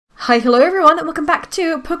Hi, hello everyone, and welcome back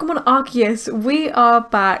to Pokemon Arceus. We are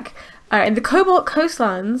back in the Cobalt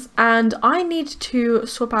Coastlands, and I need to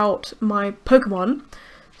swap out my Pokemon.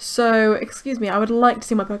 So, excuse me, I would like to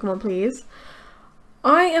see my Pokemon, please.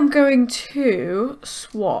 I am going to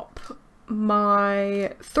swap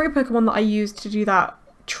my 3 Pokemon that I used to do that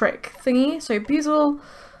trick thingy. So, Buizel,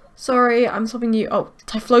 sorry, I'm swapping you. Oh,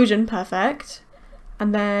 Typhlosion, perfect.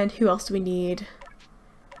 And then, who else do we need?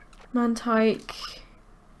 Mantike.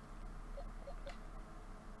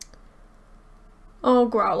 Oh,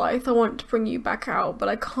 Growlithe, I want to bring you back out, but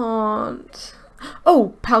I can't.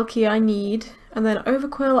 Oh, Palkia I need. And then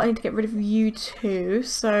Overquill, I need to get rid of you too.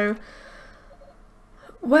 So,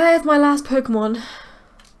 where's my last Pokemon?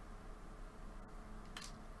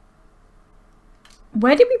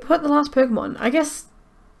 Where did we put the last Pokemon? I guess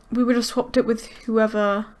we would have swapped it with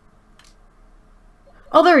whoever.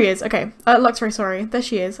 Oh, there he is. Okay. Luxray, sorry. There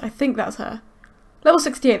she is. I think that's her. Level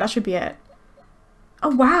 68, that should be it.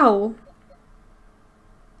 Oh, wow.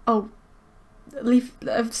 Oh,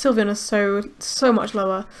 Sylveon is so much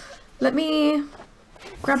lower. Let me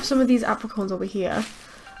grab some of these apricorns over here.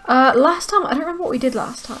 Last time, I don't remember what we did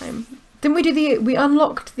last time. Didn't we do we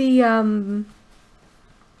unlocked the,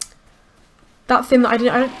 that thing that I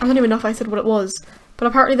don't even know if I said what it was. But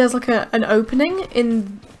apparently there's like an opening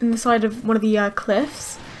in the side of one of the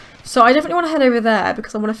cliffs. So I definitely want to head over there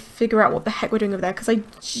because I want to figure out what the heck we're doing over there. Because I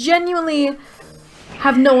genuinely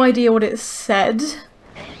have no idea what it said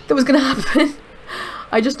that was going to happen.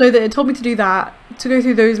 I just know that it told me to do that, to go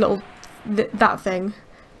through those little, that thing,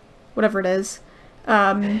 whatever it is,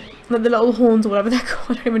 like the little horns or whatever they're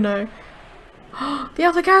called, I don't even know. The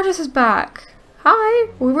Alpha Gyarados is back! Hi!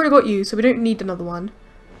 Well, we've already got you, so we don't need another one.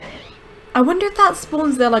 I wonder if that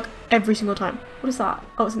spawns there like every single time. What is that?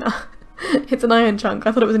 Oh, it's not. It's an iron chunk.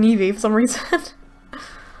 I thought it was an Eevee for some reason.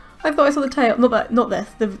 I thought I saw the tail. Not this.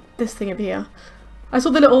 This thing over here. I saw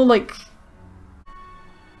the little like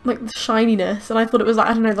the shininess, and I thought it was like,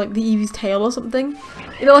 I don't know, like the Eevee's tail or something.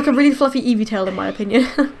 You know, like a really fluffy Eevee tail in my opinion.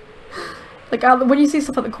 Like when you see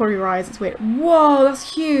stuff like the corner of your eyes, it's weird. Whoa,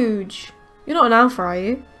 that's huge! You're not an alpha, are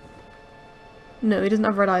you? No, he doesn't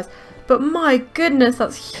have red eyes. But my goodness,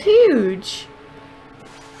 that's huge!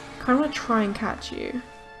 I kinda want to try and catch you.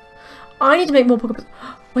 I need to make more Pokeballs.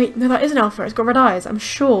 Wait, no, that is an alpha. It's got red eyes, I'm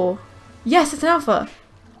sure. Yes, it's an alpha!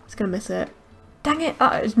 It's gonna miss it. Dang it!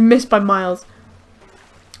 That is missed by miles.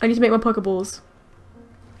 I need to make my Pokeballs.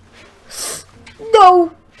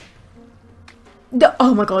 No! No!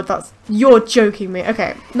 Oh my god, that's... You're joking me.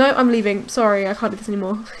 Okay. No, I'm leaving. Sorry, I can't do this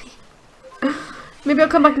anymore. Maybe I'll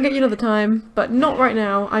come back and get you another time, but not right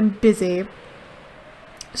now. I'm busy.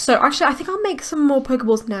 So, actually, I think I'll make some more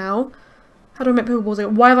Pokeballs now. How do I make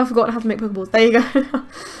Pokeballs? Why have I forgotten how to make Pokeballs? There you go.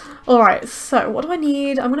 Alright, so what do I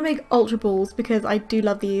need? I'm going to make Ultra Balls because I do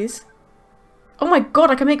love these. Oh my god,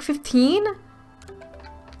 I can make 15?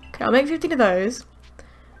 Okay, I'll make 15 of those.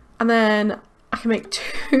 And then I can make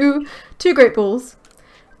two Great Balls.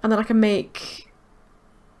 And then I can make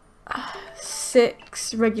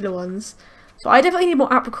 6 regular ones. So I definitely need more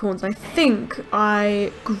apricorns. I think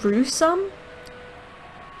I grew some.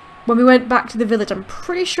 When we went back to the village, I'm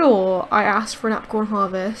pretty sure I asked for an apricorn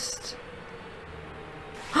harvest.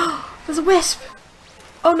 There's a wisp!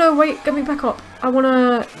 Oh no, wait, get me back up. I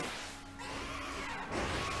wanna...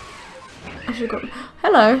 I should have got...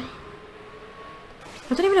 Hello!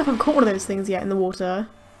 I don't even know if I've caught one of those things yet in the water.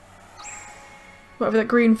 Whatever that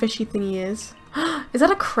green fishy thingy is. Is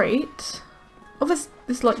that a crate? Oh,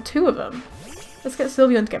 there's like 2 of them. Let's get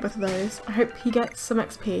Sylveon to get both of those. I hope he gets some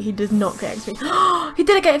XP. He does not get XP. He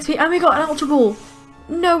did get XP and we got an Ultra Ball!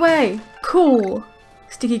 No way! Cool!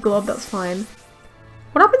 Sticky Glob, that's fine.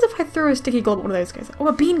 What happens if I threw a Sticky Glob at one of those guys? Oh,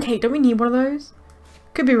 a Bean Cake! Don't we need one of those?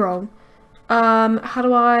 Could be wrong. How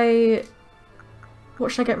do I...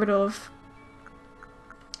 What should I get rid of?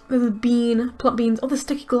 There's a bean, plump beans. Oh, the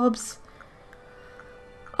Sticky Globs.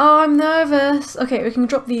 Oh, I'm nervous. Okay, we can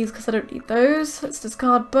drop these because I don't need those. Let's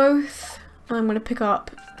discard both. I'm going to pick up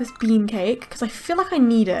this bean cake because I feel like I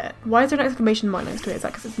need it. Why is there an exclamation mark next to it? Is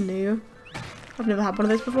that because it's new? I've never had one of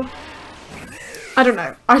those before. I don't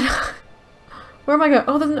know. Where am I going?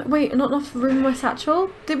 Oh, there's no, wait, not enough room in my satchel?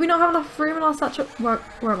 Did we not have enough room in our satchel? Where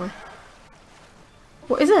am I?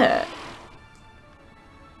 What is it?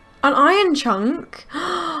 An iron chunk?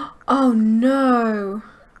 Oh no.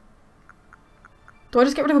 Do I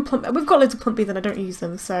just get rid of a plump? We've got loads of plump beans and I don't use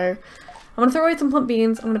them, so I'm going to throw away some plump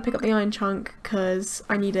beans. I'm going to pick up the iron chunk because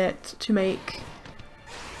I need it to make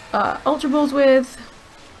Ultra Balls with.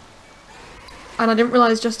 And I didn't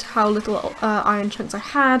realise just how little iron chunks I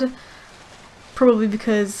had. Probably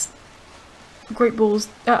because Great Balls,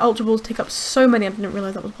 Ultra Balls take up so many, I didn't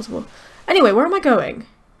realise that was possible. Anyway, where am I going?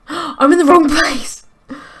 I'm in the wrong place!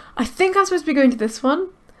 I think I'm supposed to be going to this one.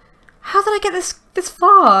 How did I get this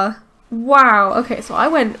far? Wow, okay, so I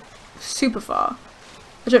went super far.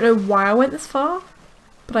 I don't know why I went this far,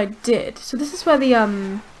 but I did. So this is where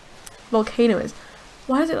the volcano is.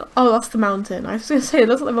 Why is it? Oh, that's the mountain. I was going to say, it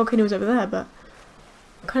looks like the volcano was over there, but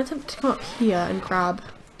I'm kind of tempted to come up here and grab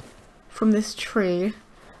from this tree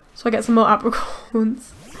so I get some more apricorns.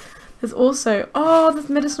 There's also, oh, there's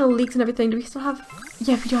medicinal leeks and everything. Do we still have,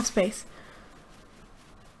 yeah, we do have space.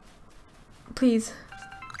 Please.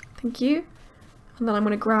 Thank you. And then I'm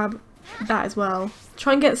going to grab that as well.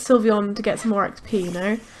 Try and get Sylveon to get some more XP, you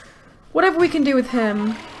know? Whatever we can do with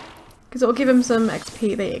him, because it'll give him some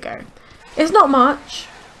XP. There you go. It's not much,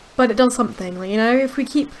 but it does something. Like, you know, if we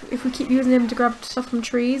keep using him to grab stuff from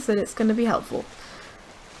trees, then it's going to be helpful.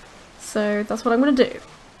 So that's what I'm going to do.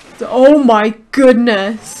 So, oh my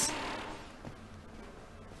goodness!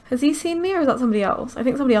 Has he seen me, or is that somebody else? I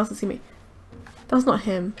think somebody else has seen me. That's not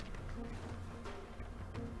him.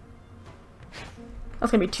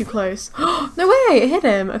 That's gonna be too close. No way! It hit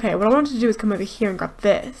him! Okay, what I wanted to do is come over here and grab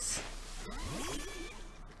this.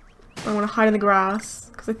 I want to hide in the grass,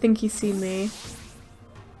 because I think he's seen me.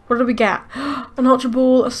 What did we get? An Ultra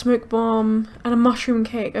Ball, a Smoke Bomb, and a Mushroom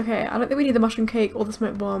Cake. Okay, I don't think we need the Mushroom Cake or the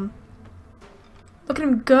Smoke Bomb. Look at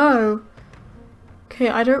him go! Okay,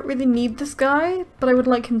 I don't really need this guy, but I would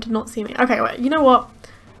like him to not see me. Okay, wait, you know what?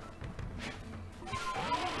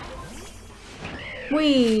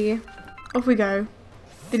 Whee! Off we go.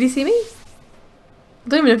 Did he see me? I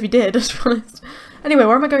don't even know if he did, to be honest. Anyway,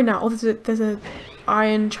 where am I going now? Oh, there's a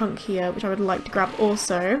iron chunk here, which I would like to grab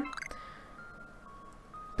also.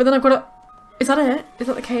 But then I've got to... Is that it? Is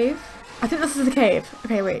that the cave? I think this is the cave.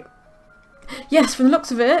 Okay, wait. Yes, from the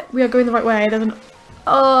looks of it, we are going the right way. There's an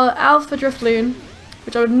Alpha Driftloon,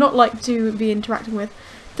 which I would not like to be interacting with.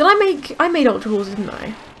 Did I made Ultra Balls, didn't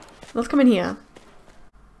I? Let's come in here.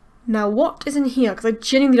 Now, what is in here? Because I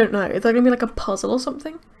genuinely don't know. Is there going to be like a puzzle or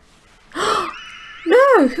something?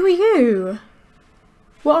 No! Who are you?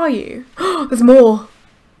 What are you? There's more!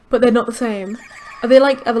 But they're not the same. Are they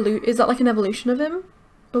like is that like an evolution of him?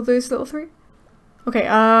 Of those little three? Okay,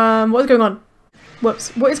 what is going on?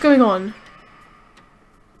 Whoops. What is going on?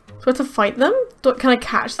 Do I have to fight them? Can I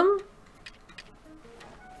catch them?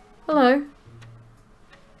 Hello?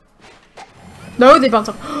 No, they bounce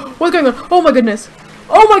off. What's going on? Oh my goodness!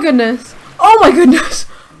 Oh my goodness! Oh my goodness!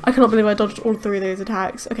 I cannot believe I dodged all three of those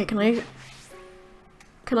attacks. Okay, can I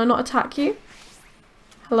not attack you?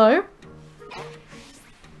 Hello?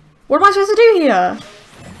 What am I supposed to do here?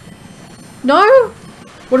 No?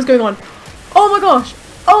 What is going on? Oh my gosh!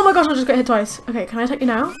 Oh my gosh, I just got hit twice. Okay, can I attack you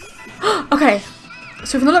now? Okay.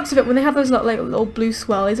 So from the looks of it, when they have those little blue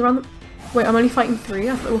swirlies around them... Wait, I'm only fighting 3?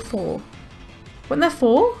 I thought there were 4. Weren't there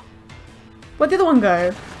 4? Where'd the other one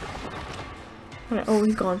go? Oh,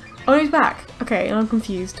 he's gone. Oh, he's back. Okay, and I'm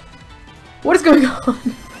confused. What is going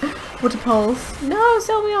on? Water Pulse. No,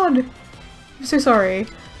 Sylveon! I'm so sorry.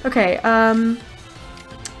 Okay, I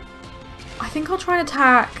think I'll try and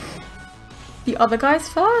attack the other guys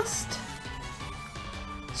first.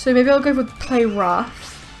 So maybe I'll go with Play Rough.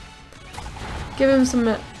 Give him some...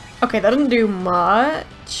 Okay, that didn't do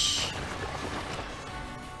much.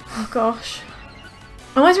 Oh gosh.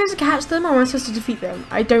 Am I supposed to catch them or am I supposed to defeat them?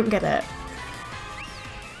 I don't get it.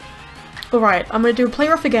 Alright, I'm going to do a Play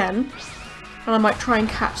Rough again. And I might try and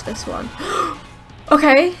catch this one.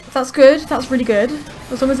 Okay, that's good. That's really good.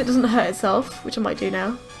 As long as it doesn't hurt itself, which I might do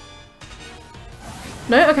now.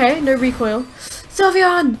 No? Okay, no recoil.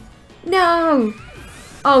 Sylveon! No!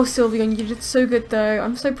 Oh, Sylveon, you did so good though.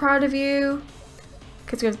 I'm so proud of you.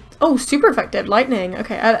 Okay, so oh, super effective. Lightning.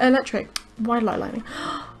 Okay, electric. Why lightning?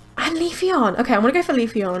 And Leafeon. Okay, I'm going to go for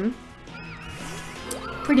Leafeon.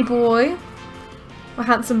 Pretty boy. A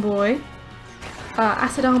handsome boy.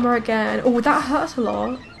 Acid armor again. Oh, that hurt a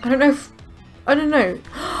lot. I don't know if... I don't know.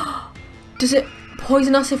 Does it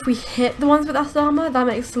poison us if we hit the ones with acid armor? That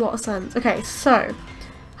makes a lot of sense. Okay, so...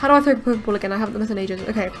 How do I throw a Pokeball again? I haven't done this in ages.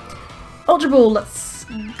 Okay. Ultra Ball, let's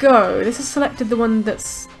go. This has selected the one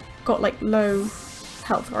that's got, like, low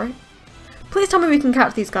health, right? Please tell me we can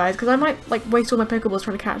catch these guys, because I might, like, waste all my Pokeballs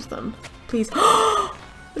trying to catch them. Please.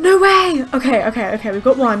 No way! Okay, we've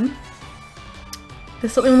got one.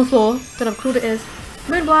 There's something on the floor. Don't know how cool it is.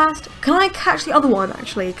 Moonblast. Can I catch the other one,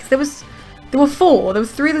 actually? Because there were 4. There were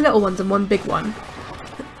 3 little ones and 1 big one.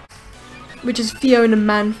 Which is Fiona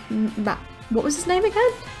what was his name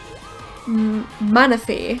again?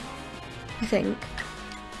 Manaphy, I think.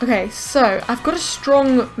 Okay, so I've got a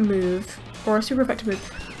strong move, or a super effective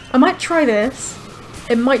move. I might try this.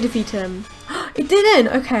 It might defeat him. It didn't!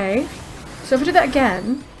 Okay. So if I do that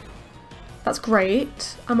again, that's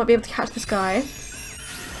great. I might be able to catch this guy.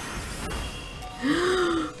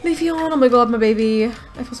 Leafeon! Oh my god, my baby.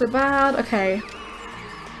 I feel so bad. Okay.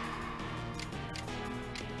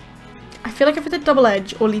 I feel like if I did Double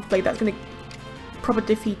Edge or Leaf Blade, that's gonna probably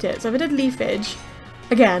defeat it. So if I did Leaf Edge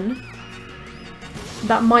again,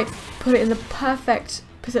 that might put it in the perfect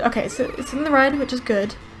position. Okay, so it's in the red, which is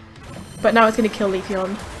good. But now it's gonna kill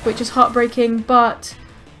Leafeon, which is heartbreaking, but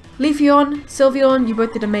Leafeon, Sylveon, you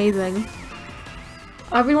both did amazing.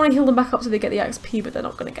 I really want to heal them back up so they get the XP, but they're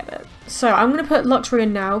not going to get it. So I'm going to put Luxray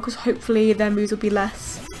in now, because hopefully their moves will be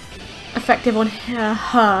less effective on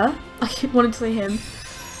her. I keep wanting to say him.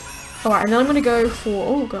 Alright, and then I'm going to go for,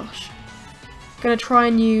 oh gosh. I'm going to try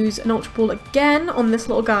and use an Ultra Ball again on this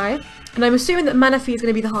little guy. And I'm assuming that Manaphy is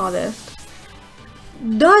going to be the hardest.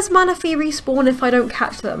 Does Manaphy respawn if I don't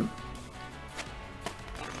catch them?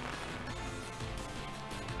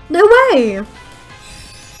 No way!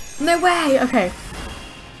 No way! Okay.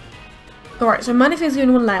 Alright, so Manaphy is the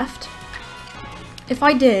only one left. If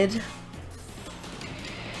I did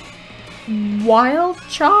Wild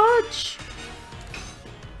Charge,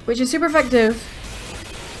 which is super effective.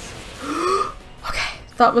 Okay,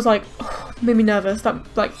 that was like, oh, made me nervous. That,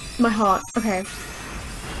 like, my heart. Okay.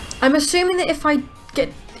 I'm assuming that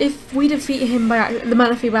if we defeat him by the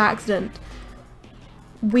Manaphy by accident,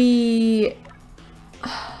 we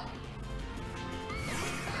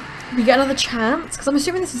get another chance, because I'm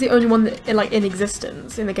assuming this is the only one that in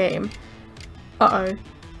existence in the game. Uh-oh.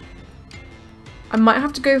 I might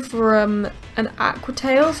have to go for an Aqua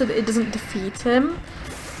Tail so that it doesn't defeat him.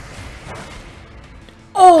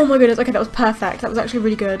 Oh my goodness, okay, that was perfect. That was actually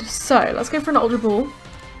really good. So, let's go for an Ultra Ball.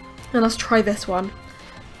 And let's try this one.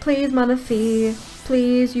 Please, Manaphy.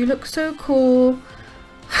 Please, you look so cool.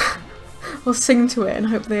 I'll sing to it and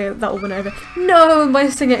hope that will win over. No, my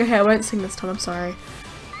singing. Okay, I won't sing this time, I'm sorry.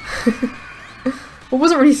 Well, it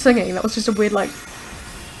wasn't really singing, that was just a weird, like,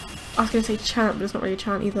 I was gonna say chant, but it's not really a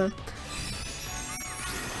chant either.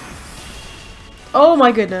 Oh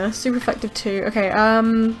my goodness, super effective too. Okay,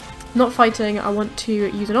 not fighting, I want to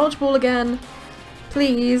use an Ultra Ball again.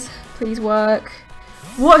 Please, please work.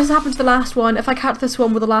 What has happened to the last one? If I catch this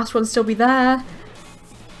one, will the last one still be there?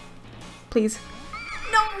 Please.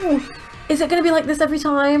 No! Is it gonna be like this every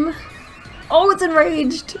time? Oh, it's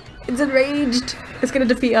enraged! It's enraged! It's gonna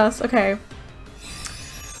defeat us, okay.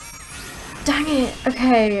 Dang it,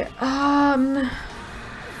 okay,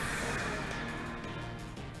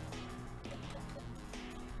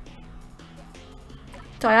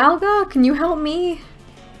 Dialga, can you help me?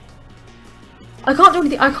 I can't do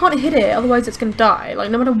anything, I can't hit it, otherwise it's gonna die.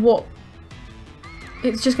 Like, no matter what,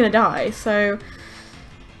 it's just gonna die, so...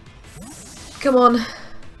 Come on.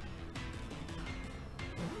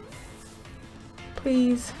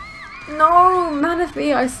 Please. No,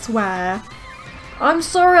 Manaphy, I swear. I'm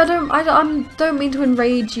sorry, I don't mean to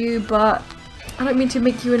enrage you, but... I don't mean to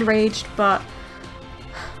make you enraged, but...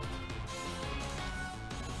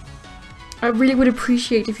 I really would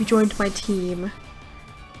appreciate if you joined my team.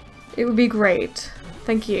 It would be great.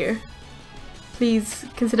 Thank you. Please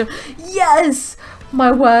consider- Yes!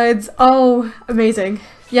 My words! Oh, amazing.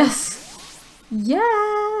 Yes!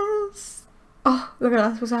 Yes! Oh, look at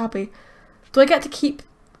that, I'm so happy. Do I get to keep...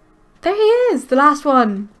 There he is! The last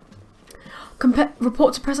one!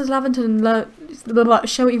 Report to Professor Laventon and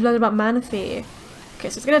show what you've learned about Manaphy. Okay,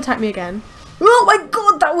 so it's gonna attack me again. Oh my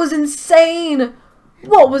god, that was insane!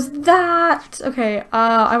 What was that? Okay,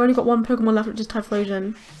 I've only got one Pokemon left, which is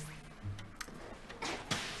Typhlosion.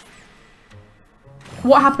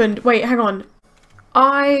 What happened? Wait, hang on.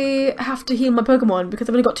 I have to heal my Pokemon because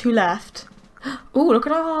I've only got 2 left. Oh, look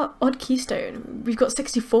at our odd keystone. We've got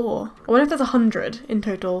 64. I wonder if there's 100 in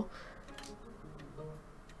total.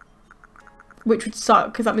 Which would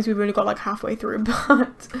suck, because that means we've only got like halfway through,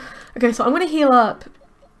 but... Okay, so I'm going to heal up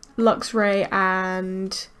Luxray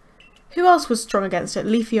and... Who else was strong against it?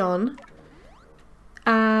 Leafeon.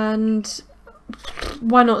 And...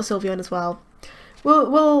 Why not Sylveon as well?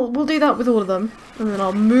 We'll do that with all of them. And then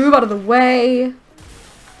I'll move out of the way. And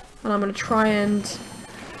I'm going to try and...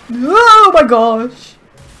 Oh my gosh!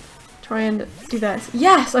 Try and do this.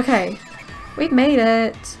 Yes! Okay. We've made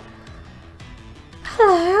it.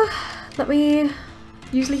 Hello. Let me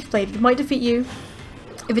use Leaf Blade. It might defeat you.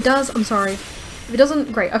 If it does, I'm sorry. If it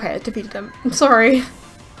doesn't, great. Okay, it defeated him. I'm sorry.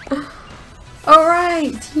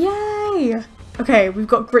 Alright! Yay! Okay, we've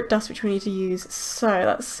got Grit Dust which we need to use. So,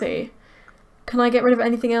 let's see. Can I get rid of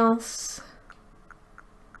anything else?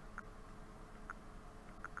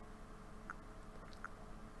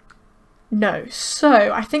 No.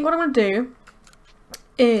 So, I think what I'm going to do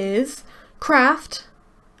is craft.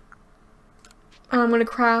 And I'm going to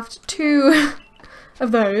craft 2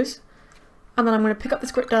 of those. And then I'm going to pick up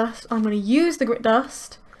this grit dust. I'm going to use the grit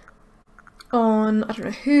dust on, I don't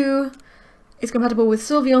know who is compatible with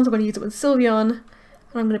Sylveon, so I'm going to use it with Sylveon. And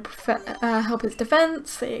I'm going to help its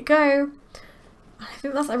defense. There you go. I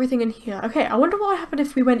think that's everything in here. Okay, I wonder what would happen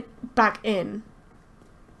if we went back in.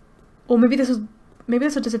 Or maybe this will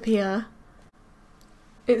disappear.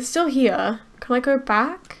 It's still here. Can I go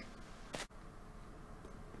back?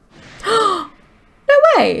 No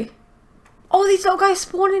way! Oh, these little guys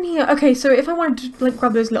spawn in here. Okay, so if I wanted to like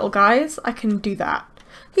grab those little guys, I can do that.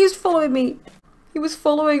 He was following me. He was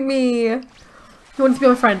following me. He wanted to be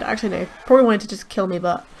my friend. Actually, no. Probably wanted to just kill me,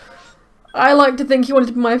 but I like to think he wanted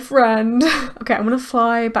to be my friend. Okay, I'm gonna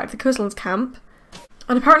fly back to Coastlands camp.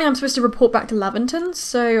 And apparently I'm supposed to report back to Laventon,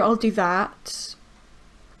 so I'll do that.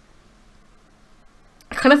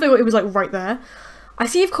 I kind of thought it was like right there. I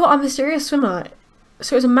see you've caught a mysterious swimmer.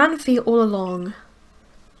 So it's a Manaphy all along.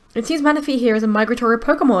 It seems Manaphy here is a migratory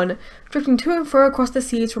Pokemon, drifting to and fro across the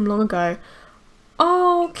seas from long ago.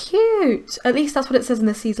 Oh, cute! At least that's what it says in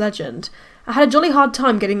the sea's legend. I had a jolly hard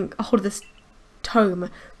time getting a hold of this tome,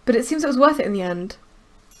 but it seems it was worth it in the end.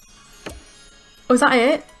 Oh, is that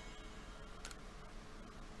it?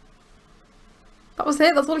 That was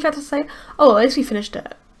it? That's all you had to say? Oh, at least we finished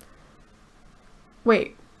it.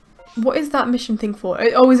 Wait, what is that mission thing for?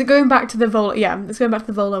 Oh, is it going back to the Volo? Yeah, it's going back to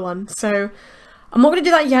the Volo one. So, I'm not going to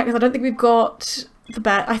do that yet because I don't think we've got the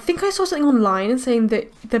best. I think I saw something online saying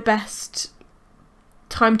that the best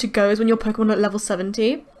time to go is when your Pokemon at level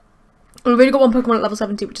 70. And we've only got one Pokemon at level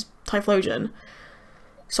 70, which is Typhlosion.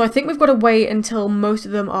 So I think we've got to wait until most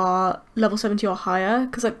of them are level 70 or higher,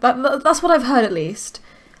 because like, that's what I've heard at least.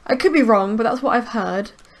 I could be wrong, but that's what I've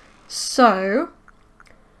heard. So,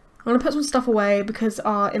 I'm going to put some stuff away because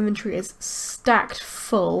our inventory is stacked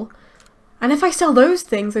full. And if I sell those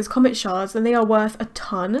things, those comet shards, then they are worth a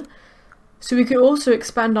ton. So we could also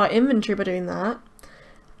expand our inventory by doing that.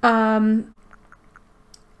 I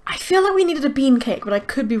feel like we needed a bean cake, but I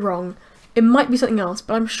could be wrong. It might be something else,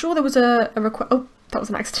 but I'm sure there was a request. Oh, that was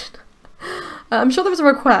an accident. I'm sure there was a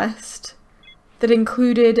request that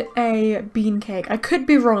included a bean cake. I could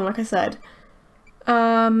be wrong, like I said.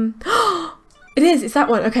 It is, it's that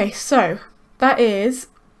one. Okay, so that is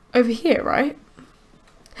over here, right?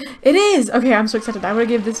 It is! Okay, I'm so excited. I'm gonna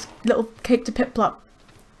give this little cake to Piplup.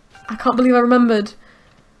 I can't believe I remembered.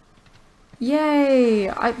 Yay!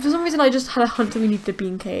 For some reason I just had a hunch that we needed a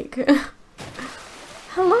bean cake.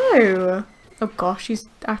 Hello! Oh gosh, she's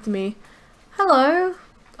after me. Hello!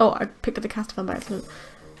 Oh, I picked up the Castavan by accident.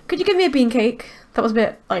 Could you give me a bean cake? That was a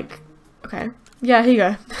bit, like... Okay. Yeah, here you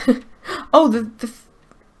go. Oh, the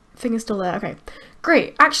thing is still there. Okay.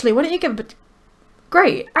 Great. Actually, why don't you give it...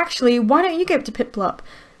 Great. Actually, why don't you give it to Piplup?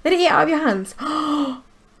 Let it eat out of your hands.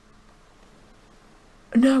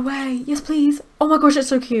 No way. Yes, please. Oh my gosh, it's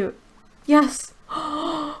so cute. Yes.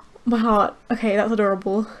 My heart. Okay, that's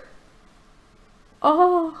adorable.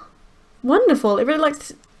 Oh, wonderful. It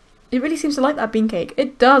really seems to like that bean cake.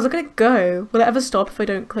 It does. Look at it go. Will it ever stop if I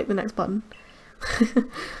don't click the next button?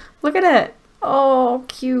 Look at it. Oh,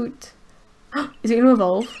 cute. Is it going to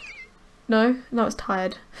evolve? No? No, it's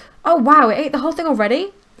tired. Oh wow, it ate the whole thing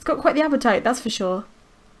already? It's got quite the appetite, that's for sure.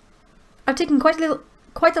 I've taken quite a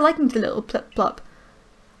liking to the little Plup.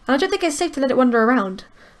 And I don't think it's safe to let it wander around.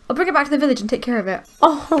 I'll bring it back to the village and take care of it.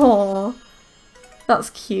 Oh,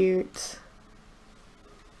 that's cute.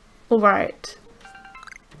 Alright.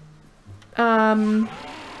 So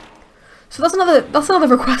that's another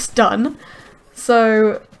request done.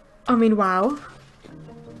 So, I mean, wow.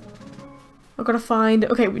 I've got to find...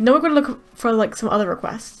 Okay, now we're going to look for, like, some other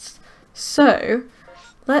requests. So,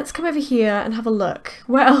 let's come over here and have a look.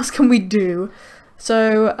 What else can we do?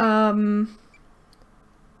 So,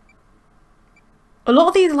 a lot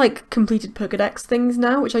of these, like, completed Pokédex things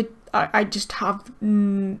now, which I just have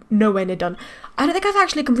nowhere near done. I don't think I've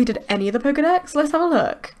actually completed any of the Pokédex. Let's have a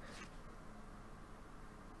look.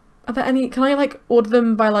 Are there any... Can I, like, order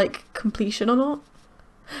them by, like, completion or not?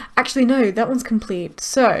 Actually, no, that one's complete.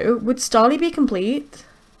 So, would Starly be complete?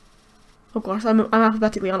 Oh gosh, I'm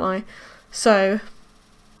alphabetically, aren't I? So,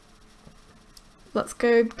 let's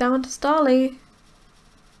go down to Starly.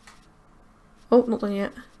 Oh, not done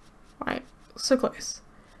yet. Right, so close.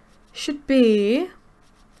 Should be...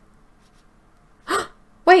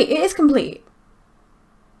 Wait, it is complete!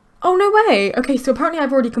 Oh, no way! Okay, so apparently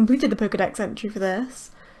I've already completed the Pokédex entry for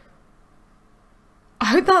this. I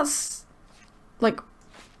hope that's, like,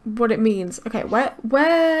 what it means. Okay,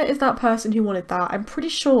 where is that person who wanted that? I'm pretty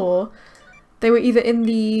sure they were either in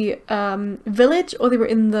the village or they were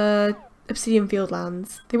in the Obsidian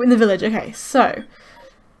Fieldlands. They were in the village. Okay, so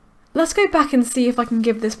let's go back and see if I can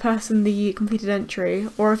give this person the completed entry,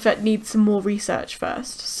 or if it needs some more research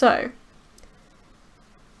first. So,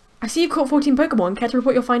 I see you caught 14 Pokemon. Care to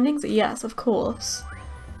report your findings? Yes, of course.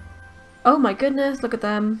 Oh my goodness, look at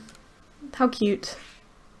them. How cute.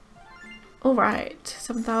 Alright,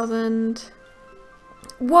 7,000.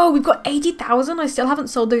 Whoa, we've got 80,000? I still haven't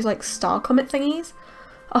sold those, like, star comet thingies.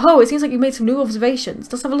 Oh, it seems like you've made some new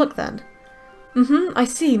observations. Let's have a look then. I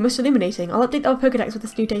see. Most illuminating. I'll update our Pokédex with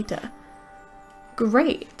this new data.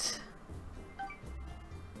 Great.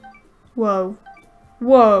 Whoa.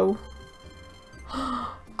 Whoa.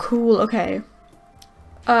 Cool, okay.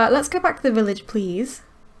 Let's go back to the village, please.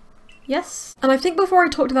 Yes. And I think before I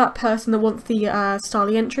talk to that person that wants the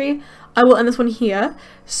Starly entry, I will end this one here.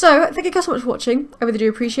 So, thank you guys so much for watching. I really do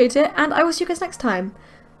appreciate it, and I will see you guys next time.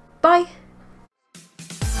 Bye!